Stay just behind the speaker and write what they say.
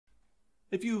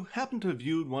If you happen to have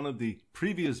viewed one of the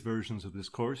previous versions of this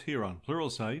course here on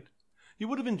Pluralsight, you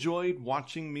would have enjoyed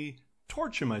watching me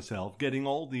torture myself getting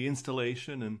all the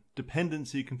installation and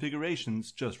dependency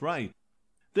configurations just right.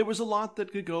 There was a lot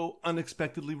that could go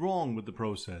unexpectedly wrong with the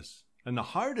process, and the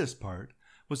hardest part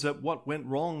was that what went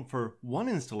wrong for one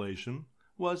installation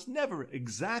was never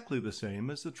exactly the same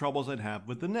as the troubles I'd have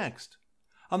with the next.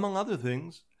 Among other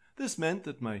things, this meant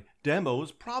that my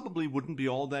demos probably wouldn't be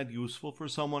all that useful for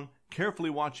someone carefully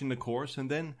watching the course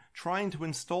and then trying to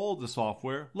install the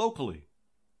software locally.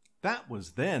 That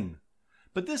was then.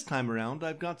 But this time around,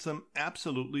 I've got some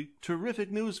absolutely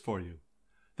terrific news for you.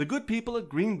 The good people at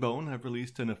Greenbone have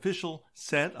released an official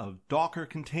set of Docker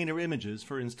container images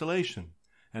for installation,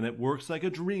 and it works like a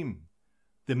dream.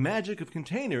 The magic of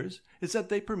containers is that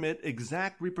they permit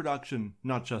exact reproduction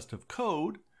not just of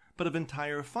code, but of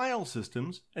entire file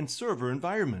systems and server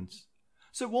environments.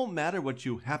 So it won't matter what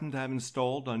you happen to have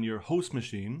installed on your host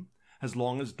machine. As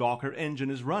long as Docker Engine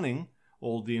is running,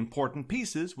 all the important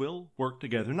pieces will work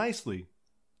together nicely.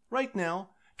 Right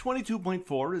now,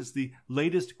 22.4 is the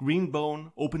latest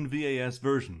Greenbone OpenVAS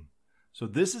version. So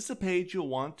this is the page you'll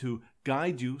want to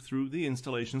guide you through the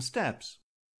installation steps.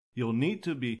 You'll need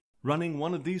to be running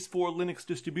one of these 4 Linux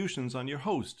distributions on your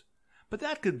host, but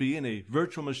that could be in a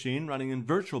virtual machine running in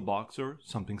VirtualBox or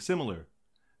something similar.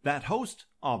 That host,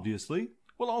 obviously,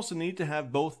 will also need to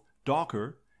have both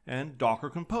Docker and Docker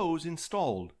Compose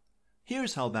installed.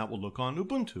 Here's how that will look on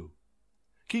Ubuntu.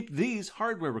 Keep these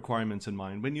hardware requirements in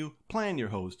mind when you plan your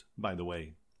host, by the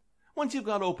way. Once you've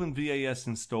got OpenVAS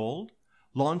installed,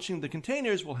 launching the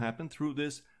containers will happen through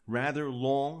this rather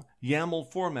long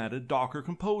YAML-formatted Docker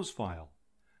Compose file.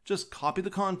 Just copy the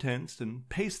contents and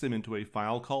paste them into a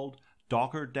file called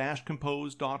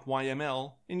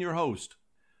docker-compose.yml in your host.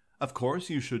 Of course,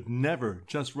 you should never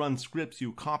just run scripts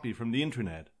you copy from the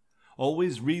internet.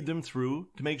 Always read them through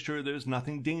to make sure there's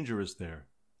nothing dangerous there.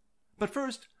 But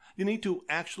first, you need to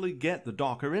actually get the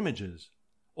Docker images.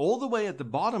 All the way at the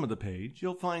bottom of the page,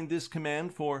 you'll find this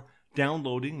command for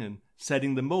downloading and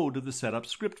setting the mode of the setup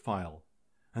script file.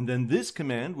 And then this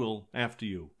command will, after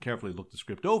you carefully look the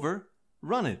script over,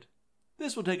 run it.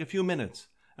 This will take a few minutes,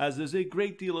 as there's a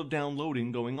great deal of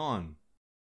downloading going on.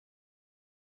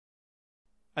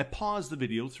 I paused the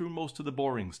video through most of the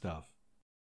boring stuff.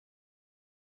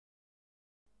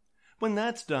 When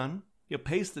that's done, you'll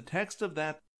paste the text of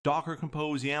that Docker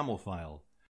Compose YAML file,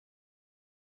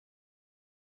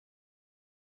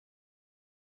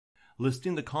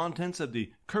 listing the contents of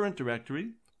the current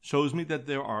directory shows me that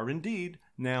there are indeed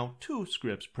now 2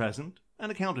 scripts present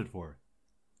and accounted for.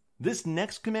 This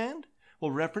next command will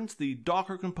reference the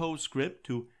Docker Compose script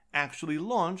to actually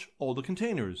launch all the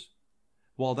containers.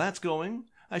 While that's going,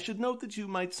 I should note that you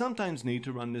might sometimes need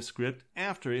to run this script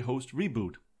after a host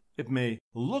reboot. It may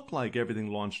look like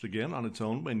everything launched again on its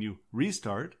own when you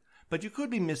restart, but you could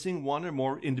be missing one or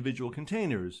more individual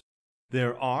containers.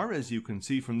 There are, as you can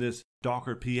see from this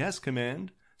Docker PS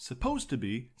command, supposed to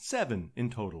be 7 in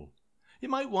total. You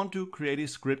might want to create a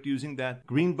script using that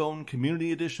Greenbone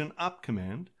Community Edition up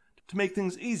command to make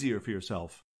things easier for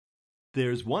yourself.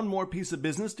 There's one more piece of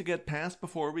business to get past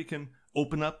before we can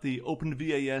open up the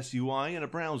OpenVAS UI in a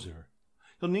browser.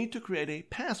 You'll need to create a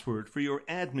password for your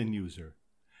admin user.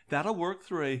 That'll work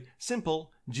through a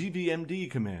simple gvmd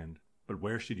command, but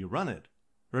where should you run it?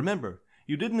 Remember,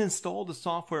 you didn't install the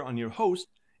software on your host,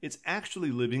 it's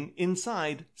actually living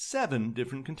inside 7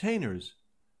 different containers.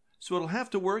 So it'll have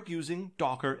to work using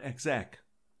docker exec.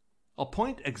 I'll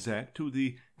point exec to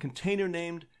the container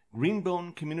named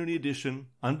Greenbone Community Edition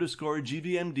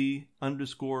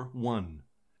 _GVMD_1.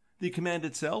 The command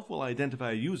itself will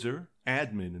identify a user,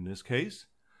 admin in this case,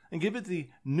 and give it the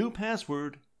new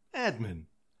password, admin.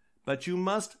 But you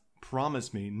must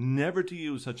promise me never to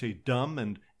use such a dumb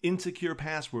and insecure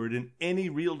password in any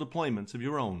real deployments of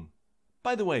your own.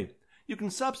 By the way, you can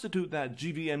substitute that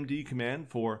gvmd command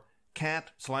for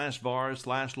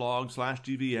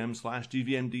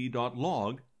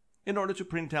cat/var/log/gvm/gvmd.log in order to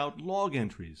print out log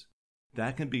entries.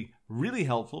 That can be really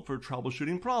helpful for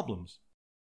troubleshooting problems.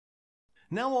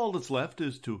 Now all that's left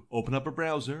is to open up a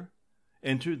browser,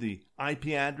 enter the IP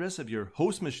address of your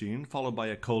host machine followed by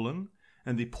a colon,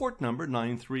 and the port number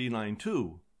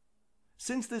 9392.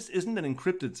 Since this isn't an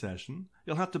encrypted session,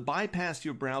 you'll have to bypass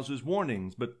your browser's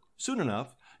warnings, but soon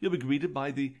enough, you'll be greeted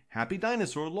by the Happy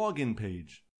Dinosaur login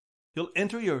page. You'll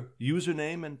enter your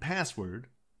username and password,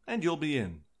 and you'll be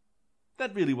in.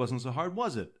 That really wasn't so hard,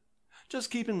 was it? Just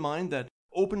keep in mind that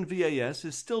OpenVAS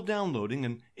is still downloading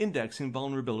and indexing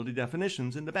vulnerability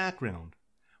definitions in the background.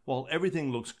 While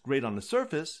everything looks great on the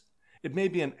surface, it may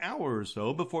be an hour or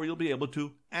so before you'll be able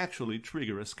to actually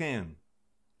trigger a scan.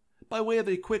 By way of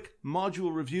a quick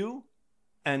module review,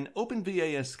 an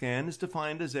OpenVAS scan is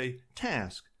defined as a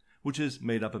task, which is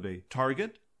made up of a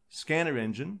target, scanner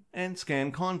engine, and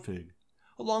scan config,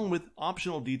 along with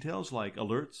optional details like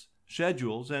alerts,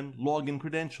 schedules, and login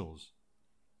credentials.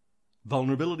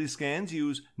 Vulnerability scans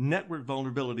use network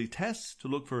vulnerability tests to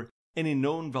look for any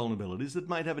known vulnerabilities that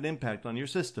might have an impact on your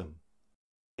system.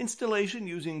 Installation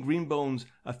using Greenbone's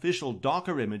official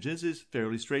Docker images is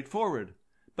fairly straightforward,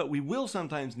 but we will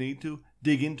sometimes need to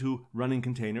dig into running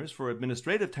containers for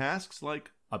administrative tasks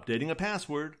like updating a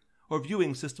password or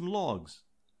viewing system logs.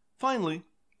 Finally,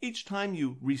 each time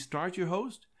you restart your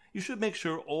host, you should make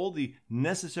sure all the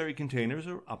necessary containers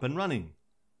are up and running.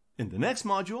 In the next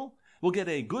module, we'll get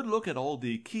a good look at all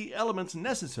the key elements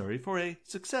necessary for a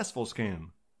successful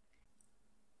scan.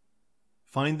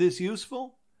 Find this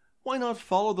useful? Why not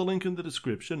follow the link in the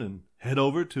description and head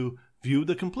over to view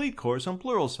the complete course on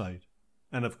Pluralsight.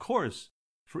 And of course,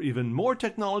 for even more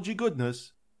technology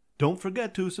goodness, don't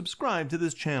forget to subscribe to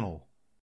this channel.